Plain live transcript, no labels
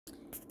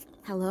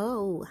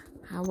Hello,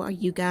 how are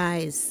you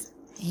guys?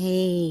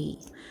 Hey,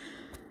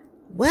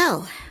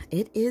 well,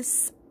 it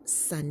is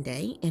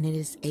Sunday and it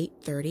is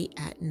 8:30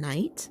 at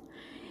night,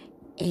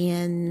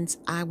 and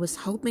I was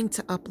hoping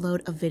to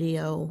upload a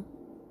video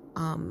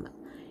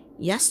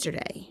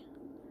yesterday,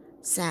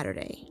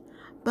 Saturday,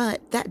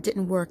 but that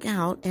didn't work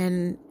out,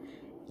 and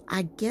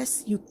I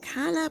guess you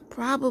kind of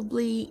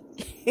probably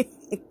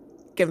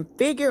can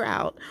figure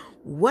out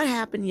what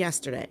happened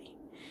yesterday.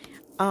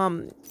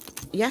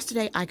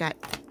 Yesterday I got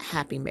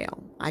Happy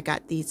Mail. I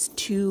got these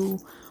two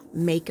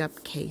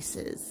makeup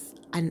cases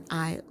and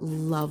I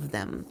love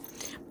them.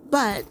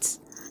 And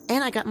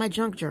I got my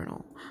junk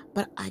journal,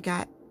 but I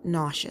got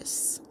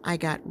nauseous. I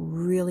got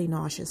really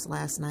nauseous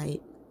last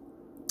night.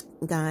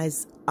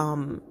 Guys,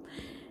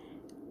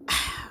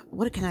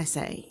 what can I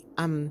say?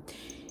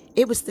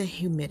 It was the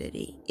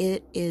humidity.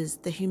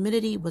 The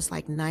humidity was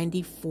like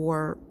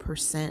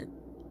 94%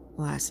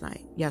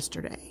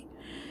 yesterday.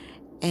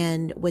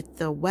 And with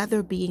the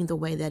weather being the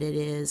way that it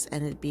is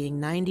and it being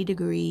 90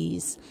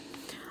 degrees,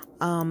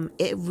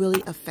 it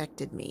really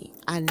affected me.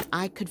 And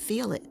I could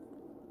feel it.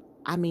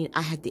 I mean,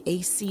 I had the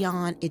AC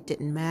on. It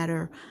didn't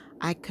matter.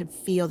 I could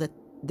feel that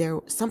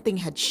something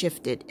had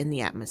shifted in the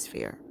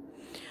atmosphere.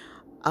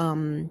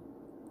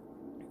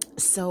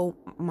 So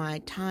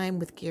my time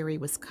with Gary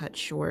was cut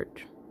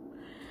short.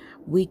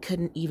 We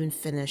couldn't even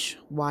finish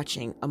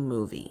watching a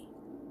movie.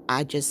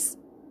 I just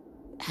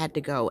had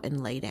to go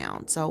and lay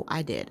down. So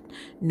I did.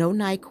 No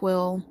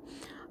NyQuil,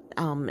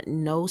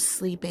 no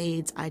sleep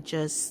aids. I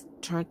just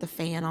turned the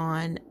fan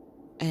on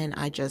and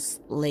I just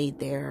laid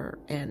there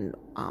and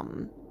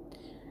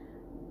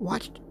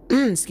watched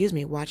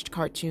watched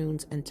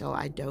cartoons until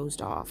I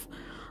dozed off.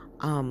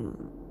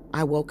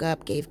 I woke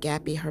up, gave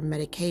Gappy her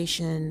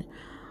medication,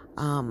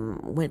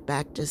 went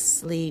back to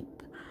sleep.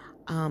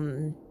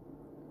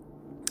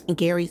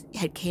 Gary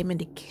had came in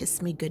to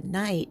kiss me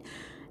goodnight,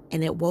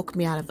 and it woke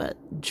me out of a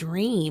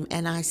dream.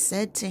 And I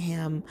said to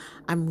him,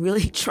 I'm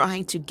really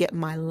trying to get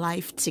my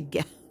life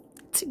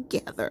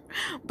together,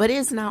 but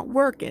it's not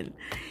working.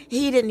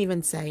 He didn't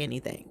even say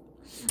anything.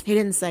 He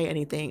didn't say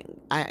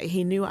anything.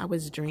 He knew I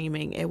was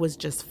dreaming. It was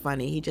just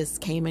funny. He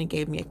just came and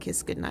gave me a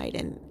kiss goodnight,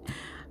 and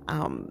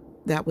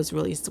that was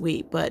really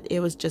sweet, but it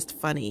was just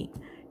funny.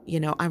 You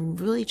know, I'm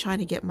really trying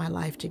to get my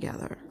life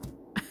together.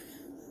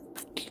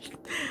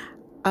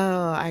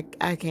 Oh, I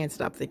can't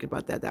stop thinking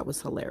about that. That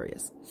was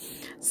hilarious.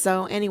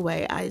 So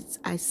anyway,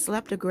 I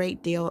slept a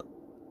great deal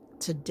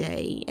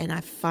today, and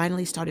I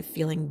finally started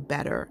feeling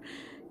better.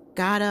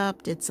 Got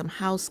up, did some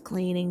house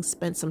cleaning,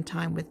 spent some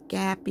time with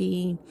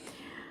Gappy,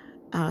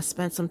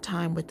 spent some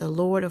time with the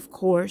Lord, of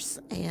course,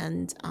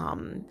 and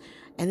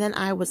then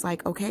I was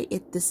like, okay,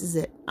 this is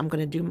it. I'm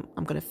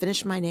gonna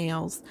finish my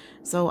nails.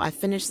 So I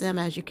finished them.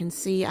 As you can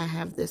see, I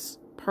have this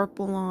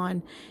purple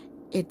on.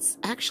 It's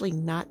actually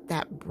not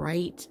that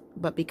bright,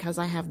 but because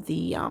I have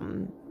the,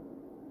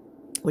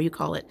 what do you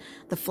call it?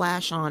 The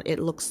flash on, it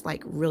looks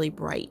like really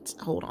bright.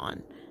 Hold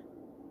on.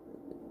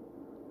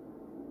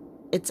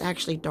 It's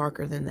actually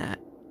darker than that.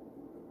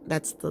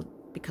 That's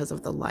because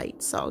of the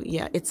light. So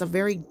yeah, it's a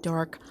very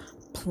dark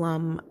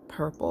plum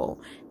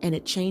purple, and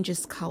it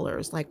changes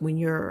colors. Like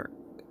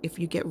if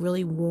you get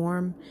really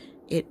warm,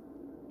 it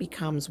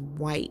becomes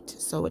white.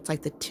 So it's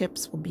like the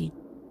tips will be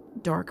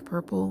dark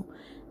purple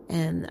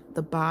and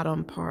the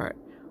bottom part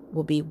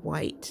will be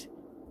white.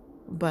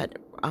 But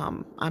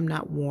I'm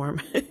not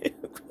warm.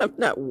 I'm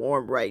not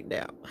warm right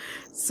now.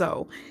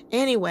 So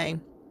anyway,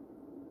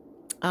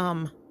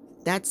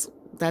 that's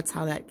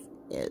how that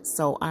is.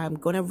 So I'm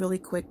gonna really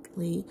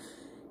quickly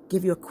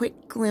give you a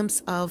quick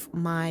glimpse of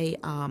my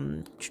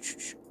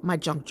my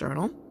junk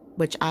journal,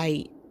 which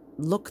I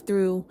look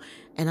through,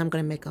 and I'm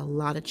gonna make a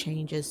lot of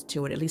changes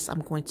to it. At least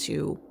I'm going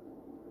to.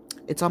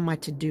 It's on my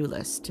to-do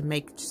list to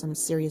make some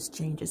serious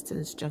changes to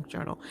this junk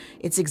journal.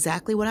 It's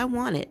exactly what I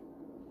wanted,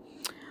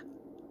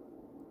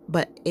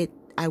 but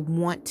I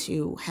want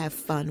to have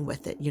fun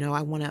with it. You know,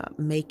 I want to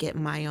make it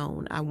my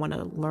own. I want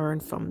to learn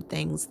from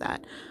things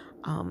that,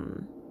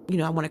 you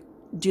know, I want to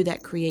do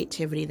that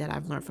creativity that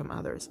I've learned from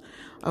others.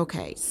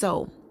 Okay,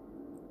 so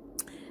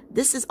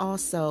this is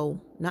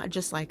also not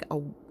just like a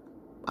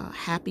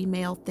Happy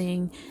Mail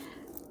thing.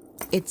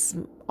 It's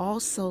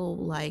also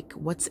like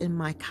what's in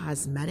my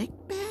cosmetic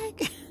bag.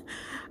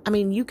 I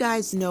mean, you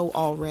guys know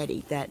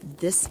already that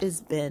this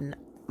has been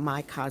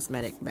my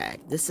cosmetic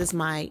bag. This is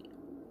my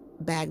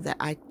bag that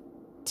I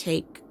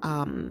take,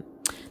 that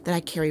I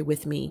carry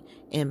with me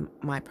in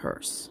my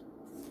purse,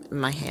 in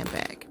my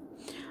handbag.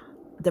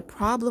 The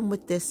problem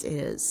with this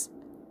is,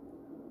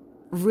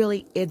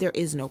 really, there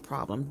is no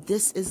problem.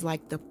 This is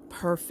like the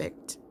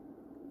perfect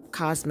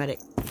cosmetic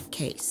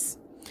case.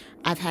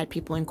 I've had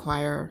people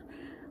inquire,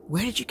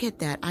 where did you get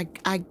that? I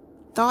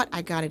thought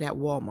I got it at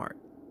Walmart.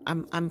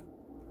 I'm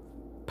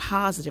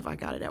positive I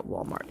got it at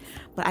Walmart,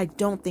 but I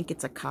don't think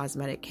it's a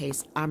cosmetic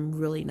case. I'm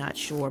really not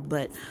sure,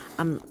 but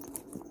I'm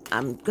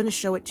going to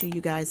show it to you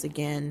guys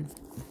again.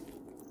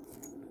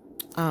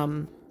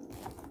 I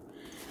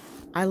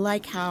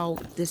like how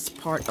this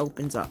part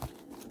opens up.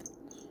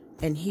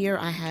 And here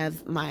I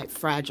have my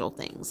fragile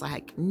things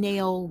like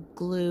nail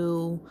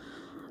glue,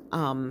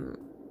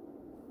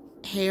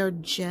 hair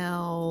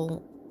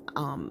gel,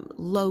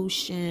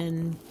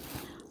 lotion,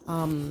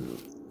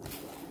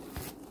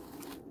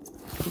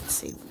 let's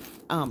see,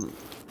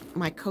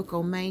 my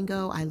cocoa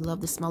mango. I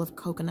love the smell of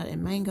coconut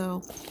and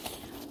mango.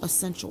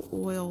 Essential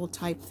oil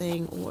type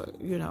thing, or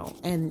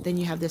and then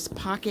you have this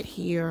pocket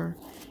here,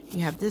 you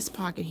have this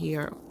pocket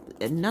here,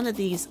 and none of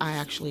these I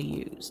actually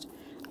used.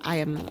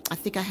 I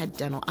think I had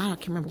dental. I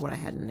can't remember what I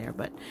had in there,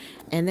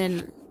 and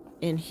then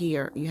in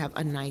here you have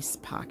a nice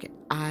pocket.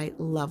 I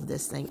love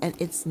this thing, and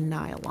it's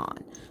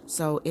nylon,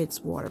 so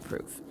it's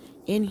waterproof.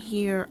 In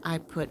here I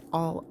put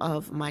all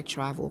of my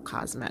travel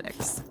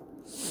cosmetics.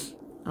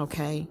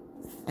 Okay,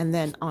 and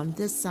then on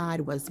this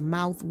side was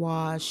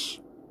mouthwash,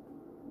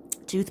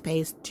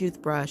 toothpaste,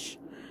 toothbrush,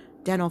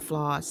 dental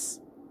floss.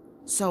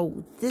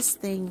 So this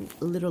thing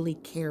literally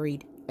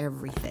carried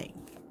everything.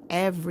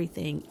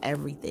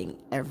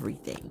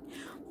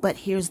 But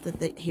here's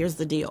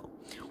the deal.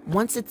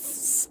 Once it's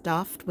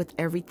stuffed with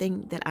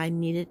everything that I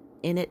needed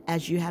in it,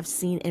 as you have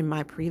seen in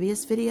my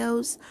previous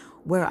videos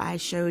where I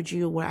showed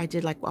you where I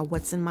did like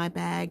what's in my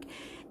bag,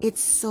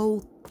 it's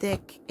so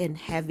thick and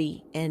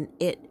heavy, and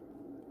it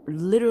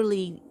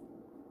literally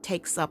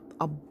takes up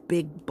a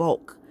big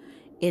bulk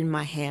in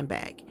my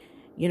handbag.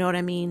 You know what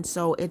I mean?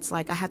 So it's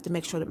like I have to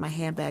make sure that my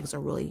handbags are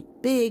really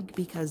big,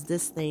 because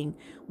this thing,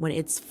 when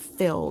it's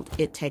filled,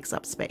 it takes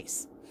up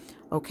space.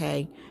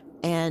 Okay?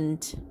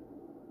 And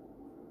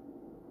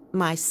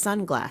my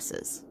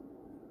sunglasses,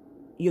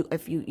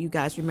 if you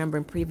guys remember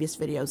in previous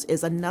videos,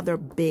 is another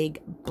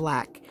big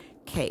black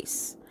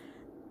case.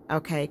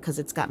 Okay? Because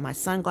it's got my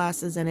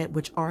sunglasses in it,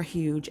 which are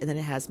huge, and then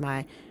it has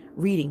my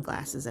reading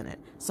glasses in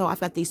it. So I've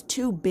got these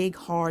two big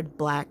hard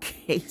black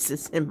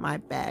cases in my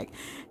bag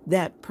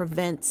that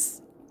prevents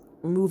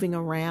moving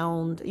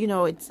around.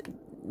 It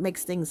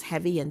makes things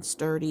heavy and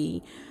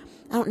sturdy.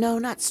 I don't know,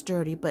 not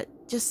sturdy, but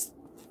just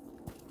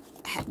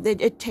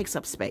it takes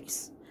up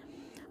space.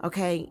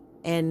 Okay,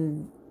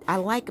 and I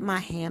like my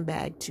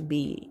handbag to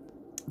be,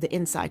 the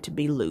inside to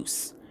be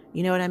loose.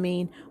 You know what I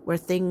mean? Where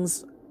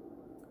things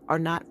are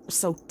not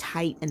so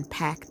tight and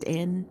packed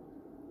in.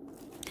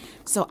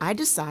 So I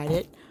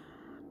decided,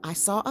 I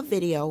saw a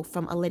video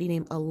from a lady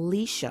named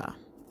Alicia,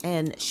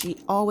 and she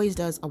always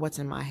does a what's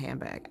in my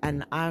handbag,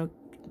 and I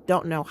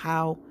don't know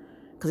how,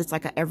 because it's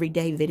like an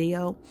everyday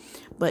video,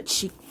 but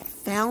she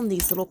found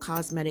these little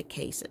cosmetic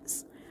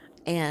cases,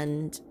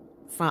 and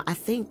from, I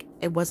think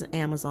it wasn't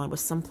Amazon, it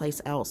was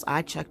someplace else.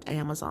 I checked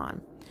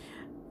Amazon,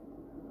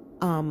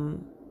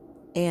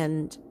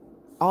 and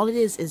all it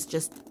is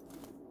just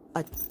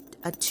a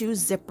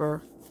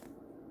 2-zipper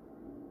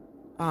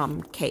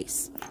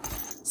case.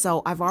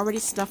 So I've already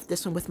stuffed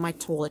this one with my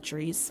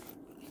toiletries,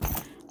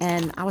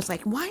 and I was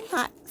like, why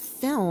not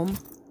film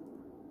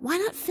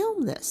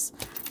this?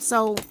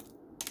 So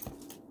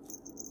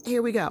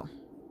here we go.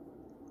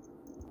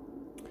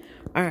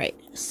 All right,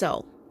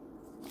 so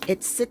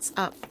it sits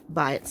up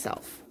by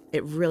itself.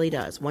 It really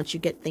does. Once you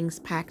get things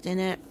packed in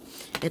it,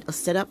 it'll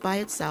sit up by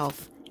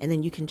itself, and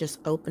then you can just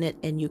open it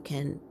and you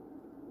can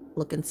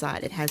look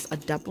inside. It has a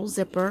double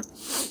zipper,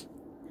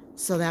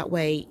 so that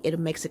way it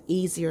makes it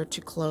easier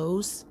to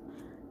close.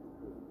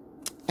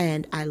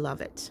 And I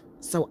love it.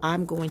 So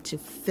I'm going to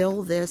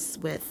fill this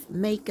with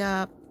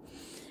makeup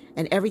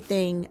and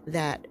everything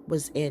that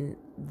was in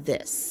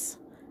this.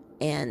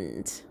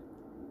 And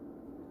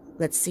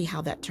let's see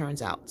how that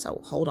turns out. So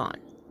hold on.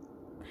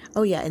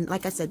 Oh yeah, and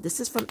like I said,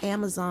 this is from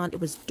Amazon. It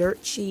was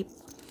dirt cheap.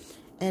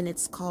 And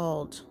it's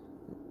called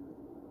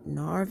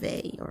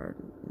Narve or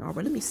Narve.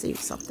 Let me see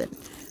something.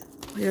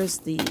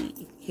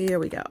 Here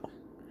we go.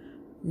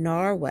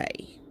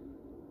 Narway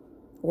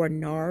or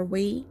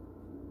Narwe.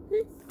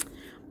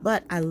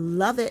 But I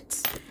love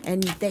it.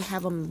 And they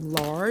have them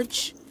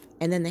large,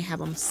 and then they have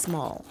them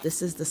small.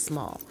 This is the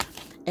small.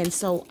 And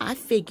so I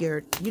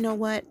figured, you know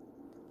what?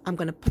 I'm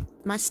going to put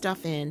my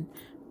stuff in,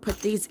 put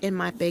these in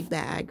my big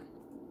bag,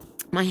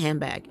 my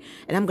handbag,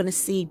 and I'm going to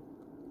see,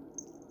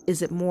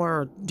 is it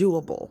more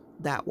doable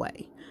that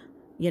way?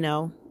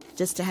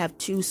 Just to have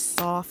 2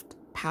 soft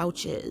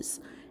pouches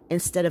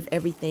instead of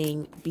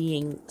everything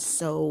being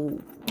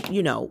so,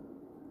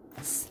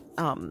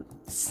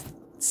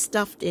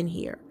 stuffed in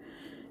here.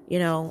 I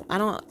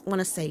don't want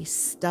to say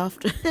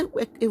stuffed.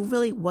 It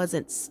really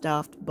wasn't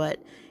stuffed, but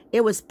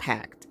it was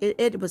packed.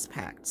 It was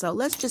packed. So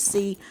let's just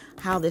see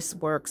how this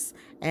works,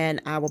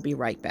 and I will be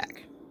right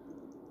back.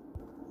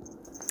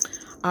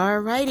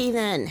 Alrighty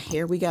then,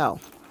 here we go.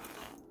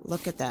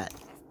 Look at that.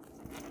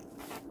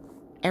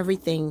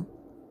 Everything.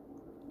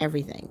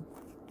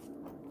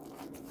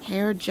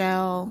 Hair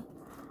gel.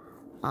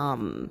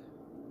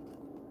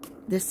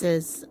 This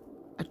is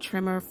a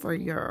trimmer for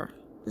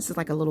this is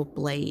like a little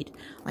blade,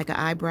 like an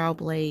eyebrow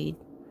blade.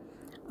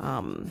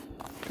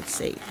 Let's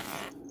see.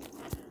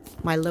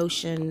 My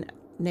lotion,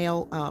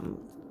 nail,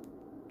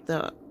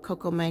 the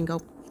cocoa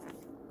mango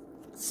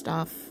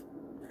stuff.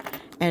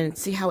 And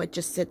see how it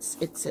just sits,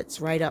 it sits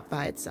right up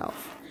by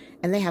itself.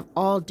 And they have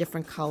all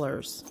different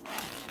colors.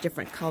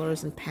 different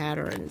colors and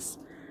patterns.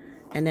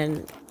 And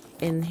then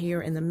in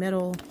here in the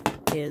middle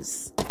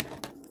is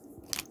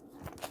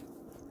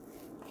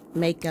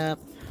makeup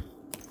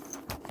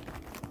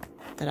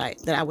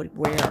that I would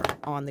wear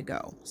on the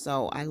go.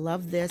 So I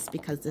love this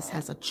because this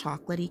has a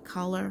chocolatey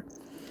color.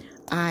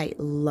 I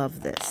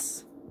love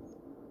this.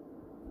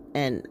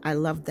 And I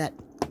love that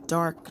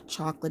dark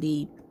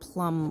chocolatey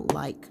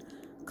plum-like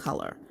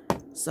color.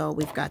 So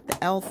we've got the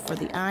e.l.f. for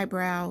the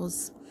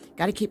eyebrows.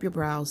 Got to keep your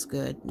brows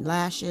good.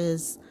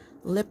 Lashes,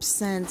 Lip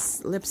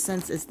Sense. Lip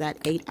Sense is that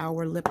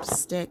 8-hour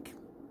lipstick,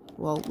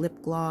 well,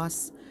 lip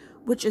gloss,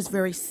 which is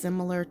very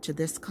similar to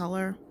this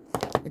color.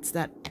 It's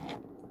that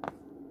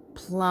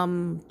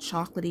plum,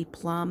 chocolatey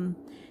plum,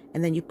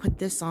 and then you put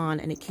this on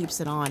and it keeps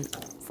it on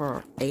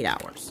for 8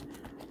 hours.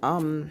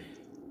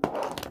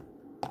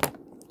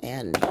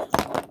 And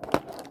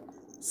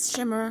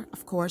shimmer,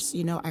 of course,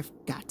 you know, I've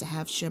got to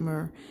have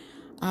shimmer.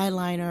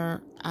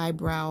 Eyeliner,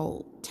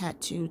 eyebrow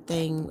tattoo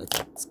thing.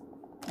 It's,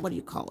 what do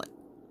you call it?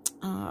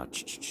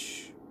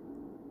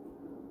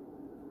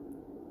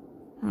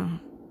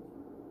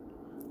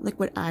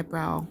 Liquid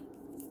eyebrow,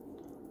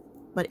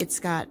 but it's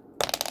got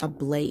a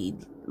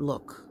blade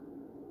look,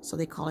 so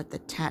they call it the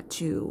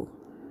tattoo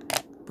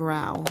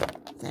brow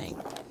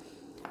thing.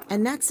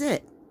 And that's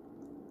it.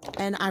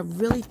 And I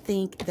really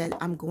think that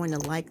I'm going to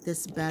like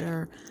this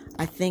better.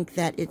 I think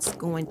that it's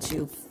going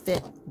to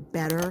fit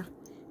better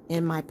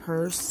in my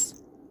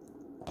purse.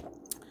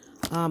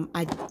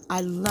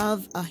 I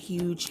love a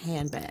huge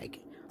handbag,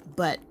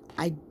 but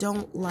I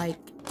don't like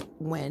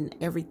when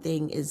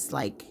everything is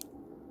like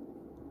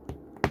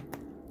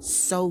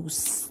so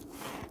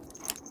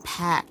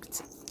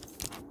packed,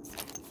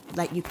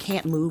 like you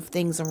can't move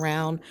things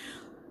around,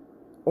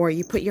 or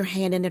you put your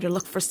hand in it to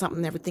look for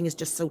something, everything is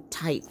just so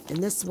tight.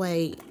 And this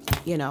way,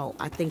 you know,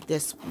 I think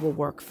this will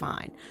work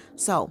fine.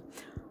 So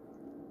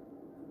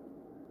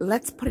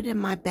let's put it in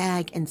my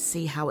bag and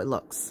see how it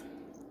looks.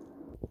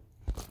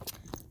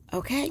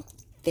 Okay,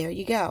 there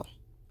you go.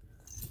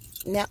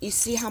 Now you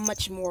see how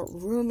much more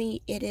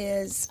roomy it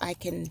is. I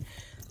can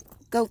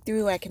go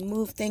through, I can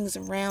move things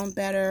around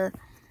better.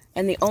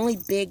 And the only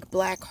big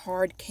black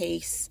hard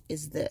case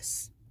is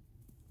this.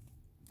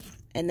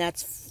 And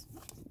that's,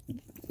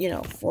 you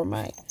know, for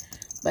my,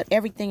 but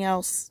everything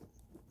else,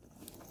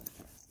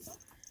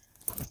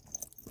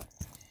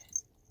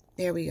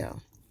 there we go.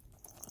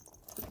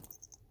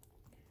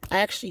 I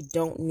actually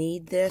don't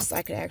need this.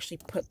 I could actually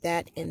put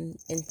that in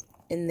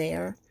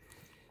there.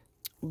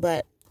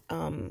 But,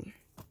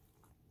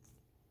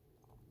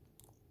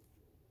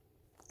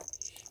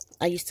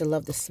 I used to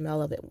love the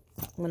smell of it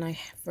when I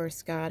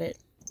first got it.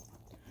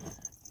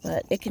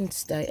 But it can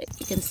stay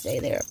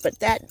there. But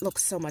that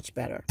looks so much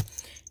better.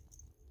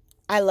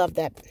 I love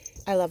that.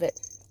 I love it.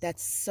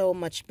 That's so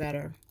much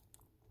better.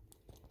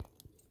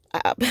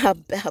 A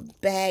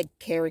bag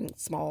carrying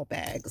small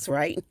bags,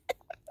 right?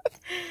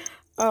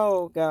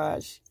 Oh,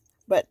 gosh.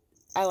 But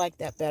I like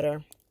that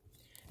better.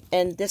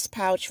 And this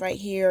pouch right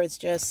here is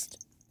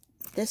just,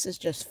 this is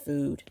just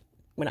food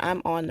when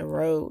I'm on the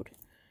road.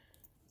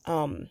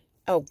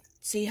 Oh,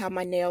 see how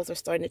my nails are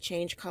starting to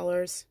change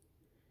colors?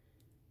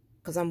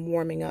 Because I'm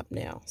warming up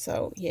now.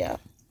 So, yeah.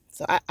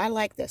 So, I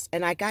like this.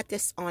 And I got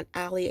this on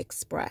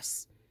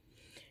AliExpress.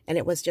 And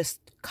it was just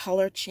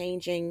color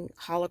changing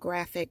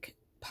holographic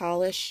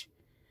polish.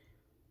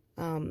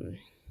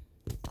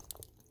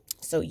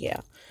 So,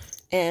 yeah.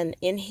 And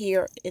in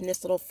here, in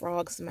this little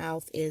frog's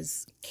mouth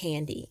is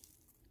candy.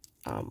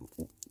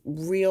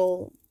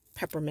 Real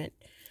peppermint,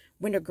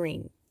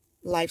 wintergreen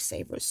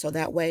lifesavers. So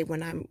that way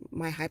when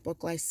my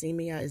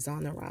hypoglycemia is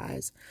on the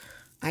rise,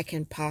 I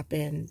can pop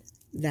in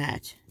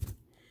that.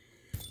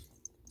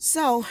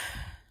 So,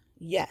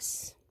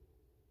 yes,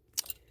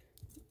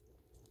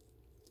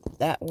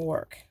 that will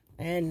work.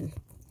 And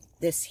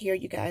this here,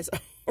 you guys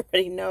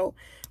already know,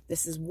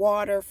 this is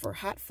water for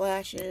hot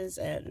flashes.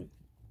 And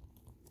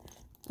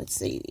let's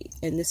see,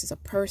 and this is a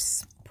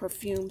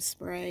perfume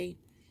spray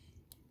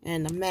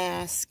and a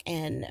mask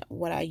and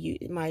what I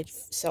use, my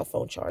cell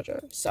phone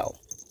charger. So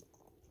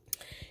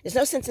there's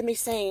no sense in me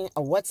saying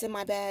what's in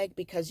my bag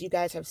because you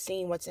guys have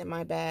seen what's in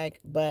my bag,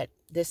 but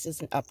this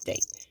is an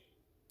update.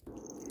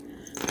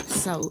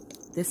 So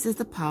this is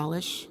the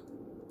polish,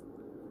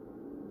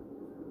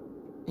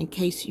 in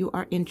case you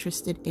are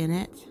interested in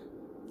it.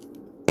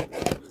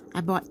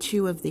 I bought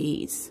 2 of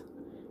these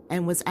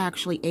and was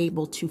actually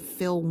able to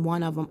fill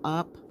one of them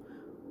up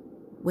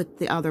with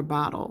the other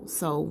bottle.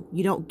 So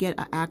you don't get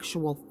an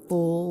actual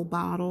full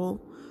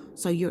bottle.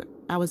 So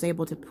I was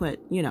able to put,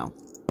 you know,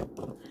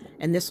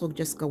 and this will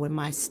just go in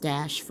my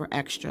stash for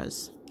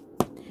extras.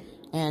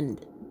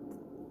 And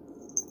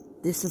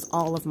this is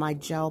all of my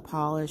gel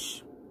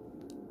polish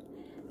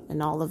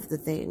and all of the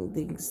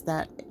things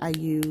that I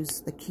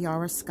use. The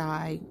Kiara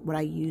Sky, what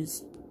I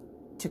use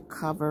to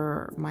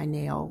cover my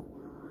nail.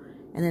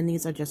 And then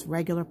these are just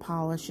regular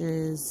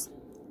polishes,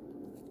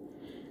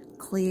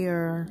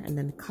 clear, and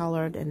then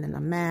colored, and then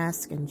a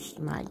mask, and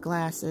my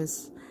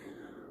glasses.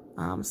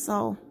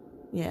 So,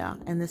 yeah,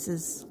 and this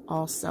is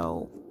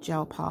also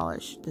gel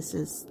polish. This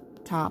is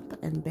top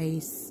and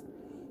base,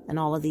 and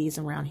all of these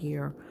around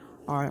here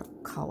are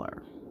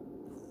color.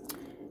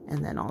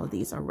 And then all of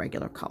these are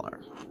regular color.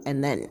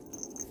 And then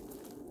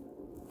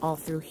all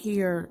through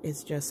here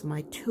is just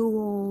my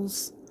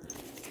tools,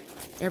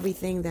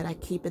 everything that I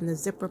keep in the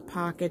zipper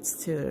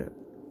pockets to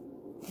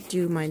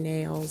do my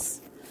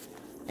nails.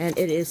 And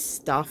it is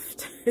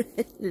stuffed.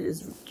 It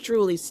is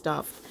truly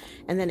stuffed.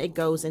 And then it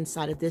goes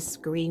inside of this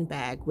green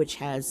bag, which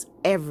has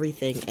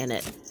everything in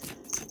it.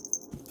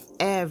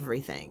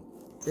 Everything.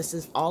 This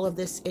is all of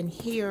this in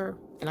here.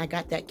 And I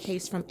got that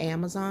case from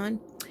Amazon.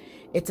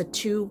 It's a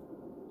 2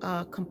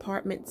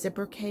 compartment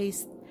zipper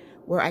case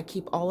where I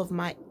keep all of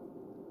my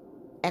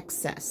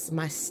excess,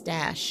 my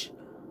stash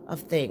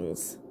of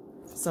things.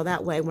 So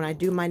that way when I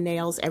do my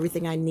nails,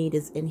 everything I need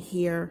is in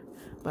here.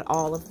 But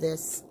all of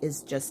this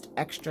is just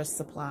extra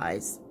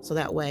supplies. So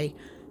that way,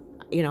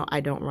 you know, I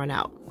don't run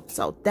out.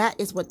 So that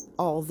is what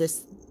all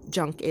this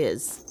junk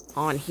is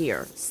on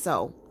here.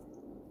 So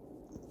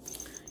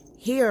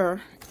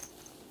here,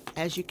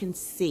 as you can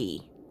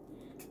see,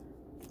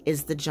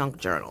 is the junk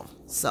journal.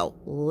 So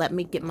let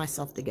me get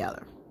myself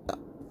together.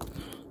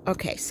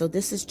 Okay, so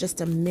this is just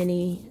a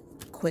mini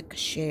quick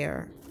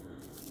share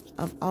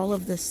of all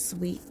of the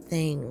sweet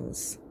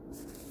things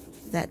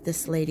that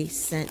this lady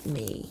sent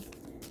me.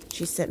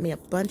 She sent me a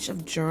bunch of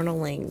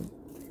journaling,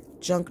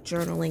 junk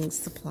journaling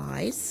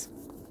supplies,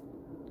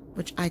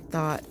 which I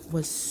thought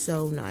was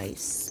so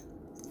nice.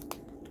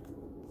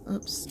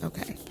 Oops,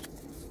 okay.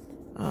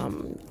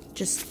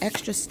 Just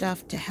extra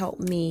stuff to help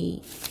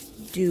me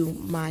do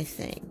my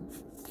thing,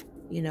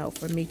 you know,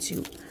 for me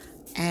to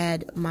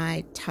add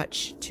my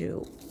touch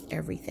to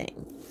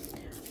everything.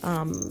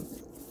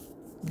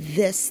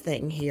 This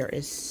thing here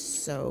is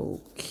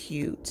so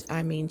cute.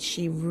 I mean,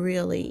 she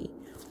really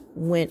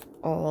went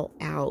all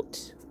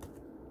out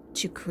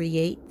to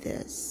create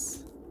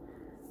this.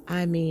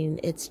 I mean,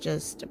 it's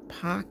just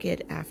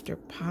pocket after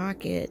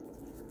pocket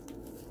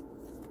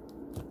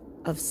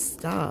of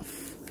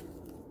stuff.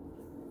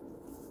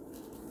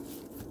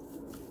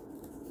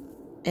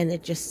 And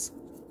it just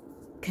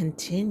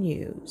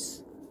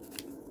continues.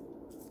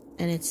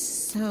 And it's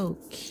so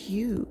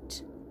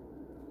cute.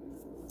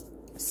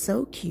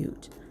 So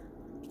cute.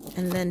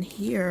 And then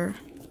here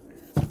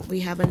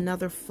we have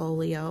another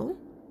folio.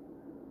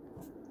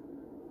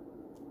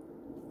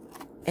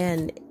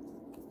 And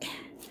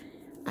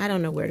I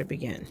don't know where to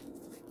begin.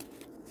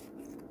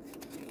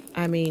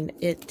 I mean,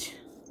 it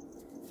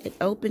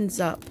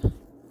opens up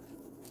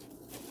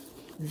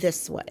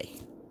this way.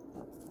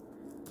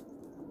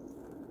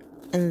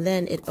 And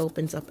then it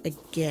opens up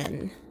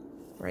again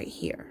right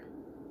here.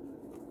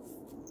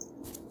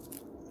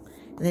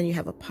 And then you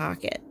have a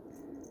pocket.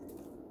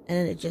 And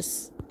then it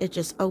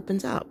just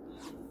opens up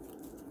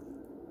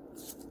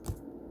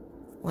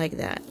like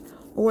that.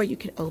 Or you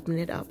can open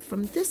it up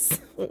from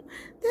this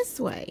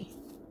way.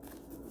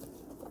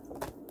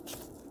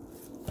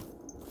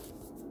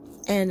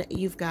 And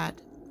you've got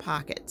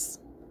pockets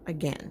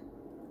again.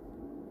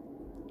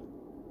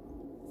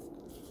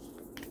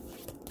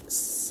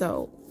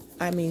 So,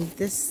 I mean,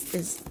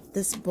 this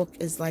book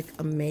is like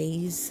a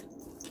maze,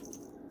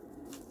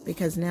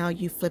 because now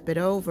you flip it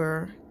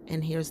over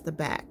and here's the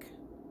back.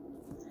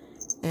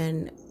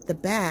 And the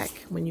back,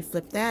 when you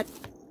flip that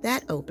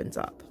opens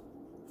up.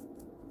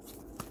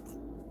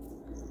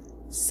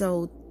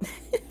 So,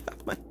 oh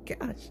my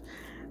gosh,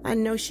 I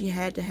know she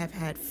had to have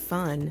had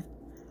fun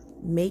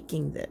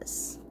making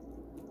this.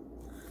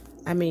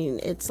 I mean,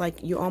 it's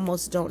like you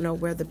almost don't know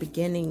where the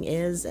beginning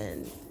is,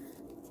 and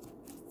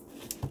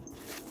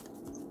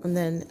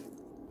then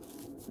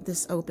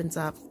this opens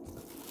up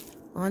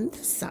on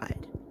this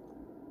side,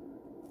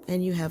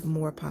 and you have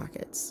more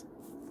pockets.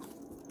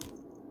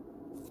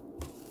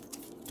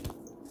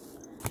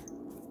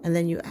 And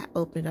then you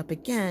open it up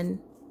again,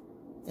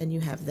 and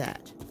you have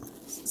that.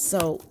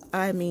 So,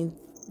 I mean,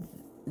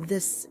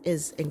 this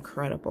is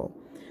incredible.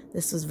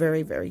 This was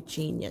very, very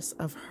genius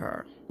of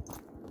her.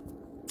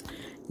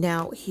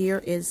 Now,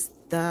 here is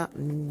the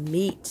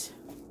meat.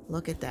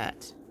 Look at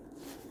that.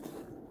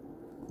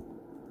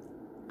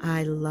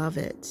 I love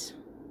it.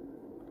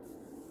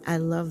 I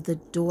love the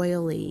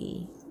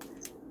doily.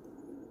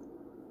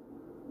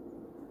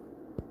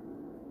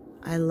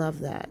 I love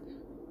that.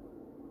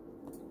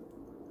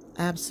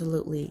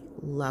 Absolutely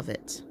love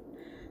it.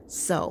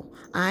 So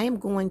I am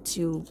going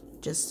to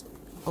just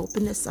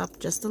open this up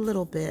just a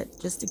little bit,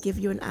 just to give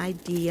you an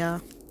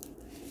idea.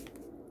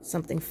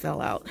 Something fell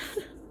out.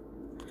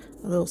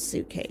 A little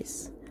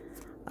suitcase.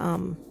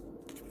 Look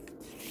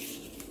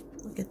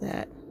at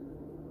that.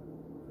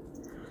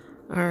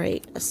 All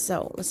right,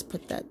 so let's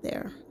put that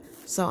there.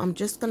 So I'm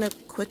just going to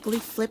quickly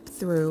flip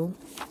through.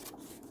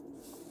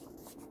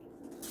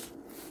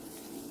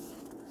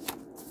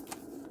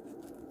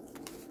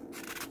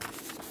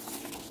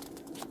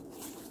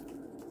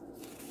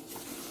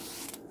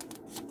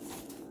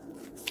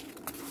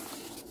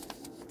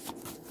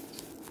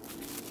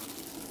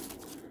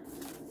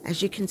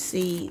 As you can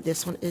see,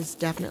 this one is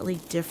definitely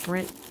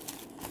different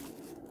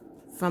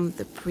from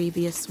the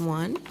previous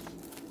one.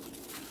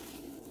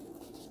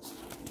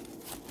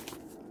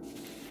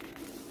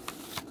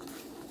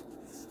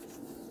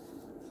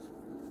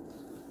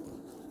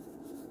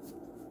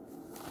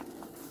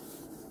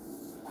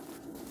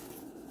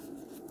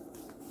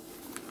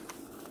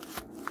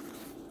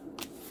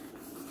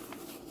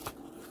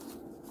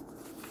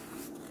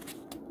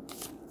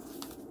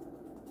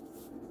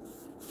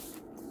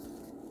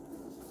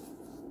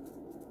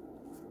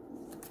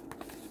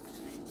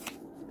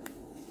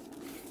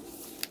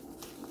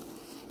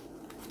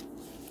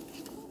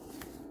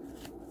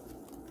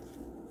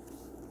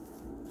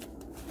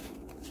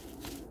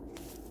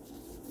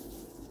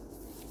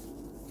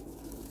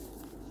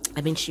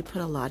 I mean, she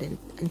put a lot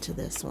into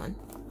this one.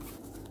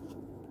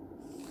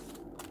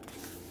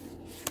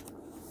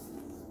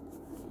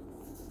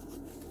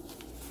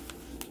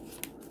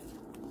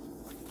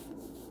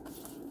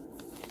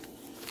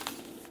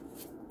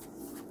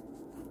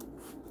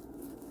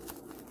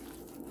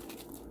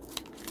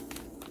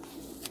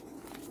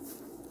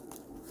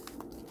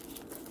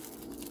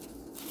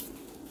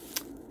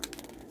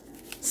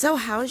 So,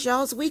 how's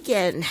y'all's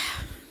weekend?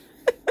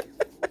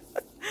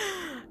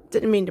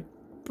 Didn't mean to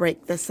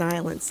break the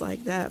silence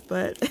like that,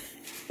 but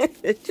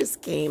it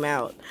just came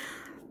out.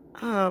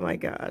 Oh my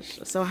gosh.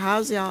 So,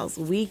 how's y'all's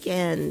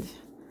weekend?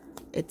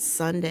 It's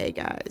Sunday,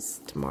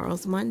 guys.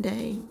 Tomorrow's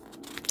Monday.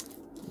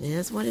 It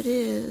is what it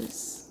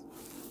is.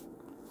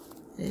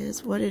 It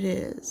is what it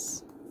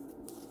is.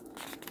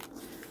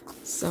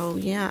 So,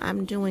 yeah,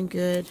 I'm doing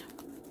good.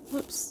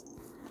 Whoops.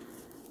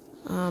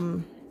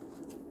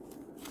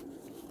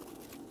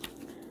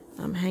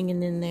 I'm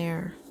hanging in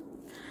there.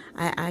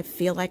 I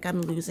feel like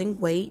I'm losing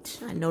weight.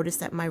 I noticed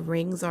that my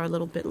rings are a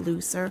little bit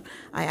looser.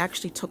 I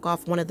actually took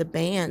off one of the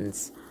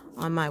bands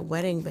on my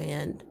wedding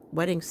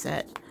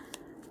set,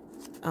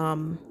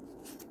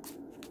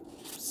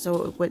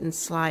 so it wouldn't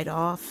slide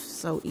off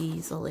so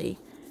easily.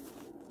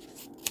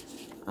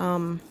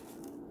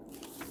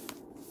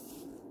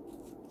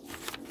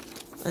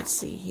 Let's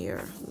see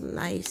here.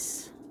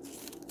 Nice.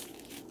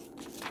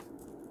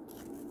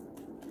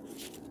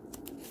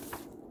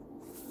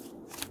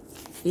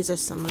 These are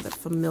some of the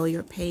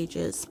familiar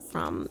pages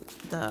from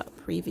the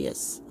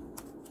previous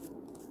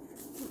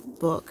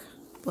book,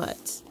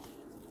 but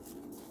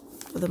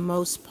for the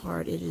most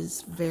part, it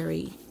is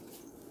very,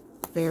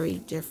 very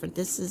different.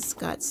 This has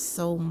got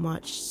so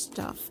much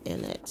stuff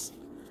in it.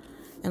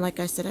 And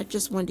like I said, I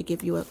just wanted to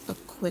give you a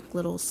quick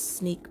little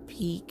sneak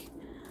peek,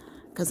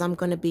 because I'm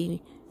going to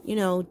be, you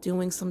know,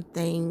 doing some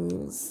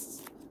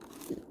things.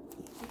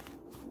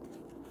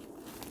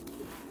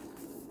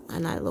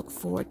 And I look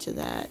forward to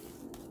that.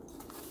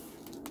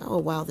 Oh,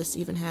 wow, this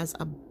even has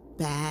a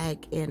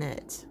bag in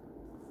it.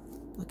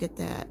 Look at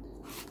that.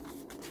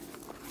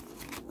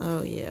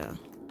 Oh, yeah.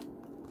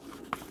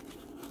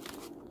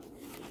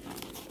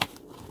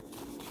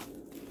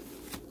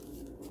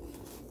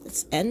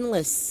 It's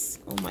endless.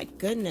 Oh, my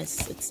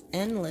goodness. It's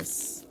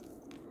endless.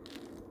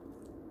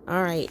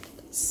 All right.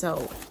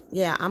 So,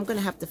 yeah, I'm going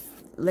to have to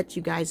let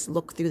you guys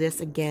look through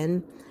this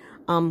again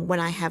when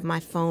I have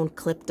my phone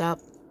clipped up.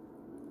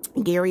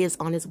 Gary is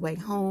on his way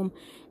home,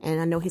 and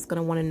I know he's going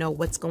to want to know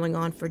what's going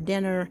on for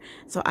dinner.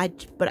 So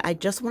but I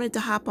just wanted to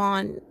hop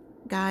on,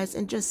 guys,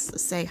 and just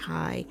say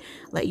hi.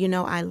 Let you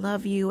know I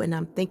love you, and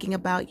I'm thinking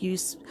about you.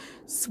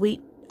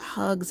 Sweet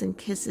hugs and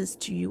kisses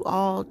to you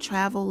all.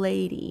 Travel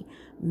Lady,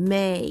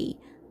 May,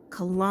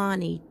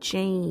 Kalani,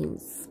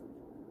 James.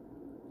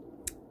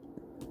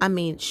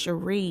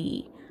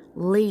 Cherie,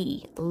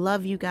 Lee.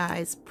 Love you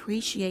guys.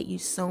 Appreciate you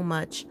so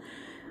much.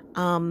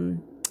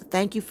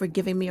 Thank you for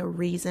giving me a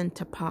reason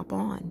to pop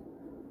on.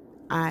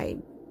 I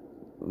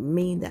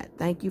mean that.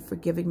 Thank you for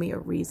giving me a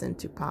reason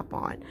to pop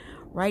on.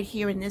 Right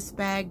here in this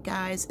bag,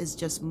 guys, is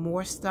just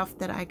more stuff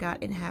that I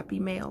got in Happy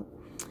Mail.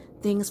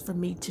 Things for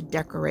me to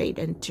decorate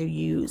and to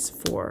use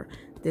for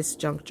this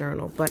junk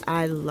journal. But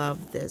I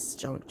love this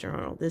junk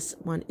journal. This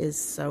one is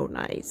so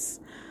nice.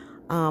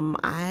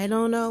 I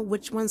don't know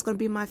which one's going to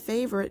be my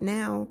favorite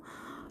now.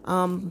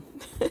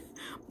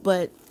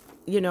 But,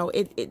 you know,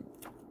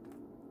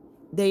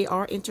 they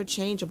are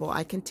interchangeable.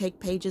 I can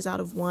take pages out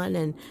of one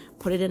and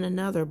put it in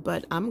another,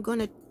 but I'm going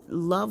to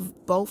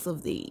love both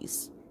of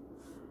these.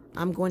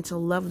 I'm going to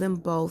love them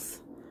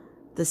both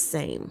the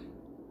same.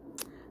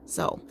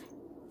 So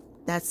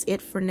that's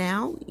it for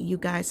now. You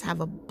guys have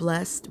a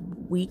blessed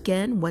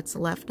weekend, what's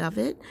left of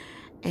it,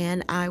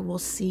 and I will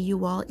see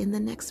you all in the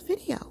next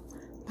video.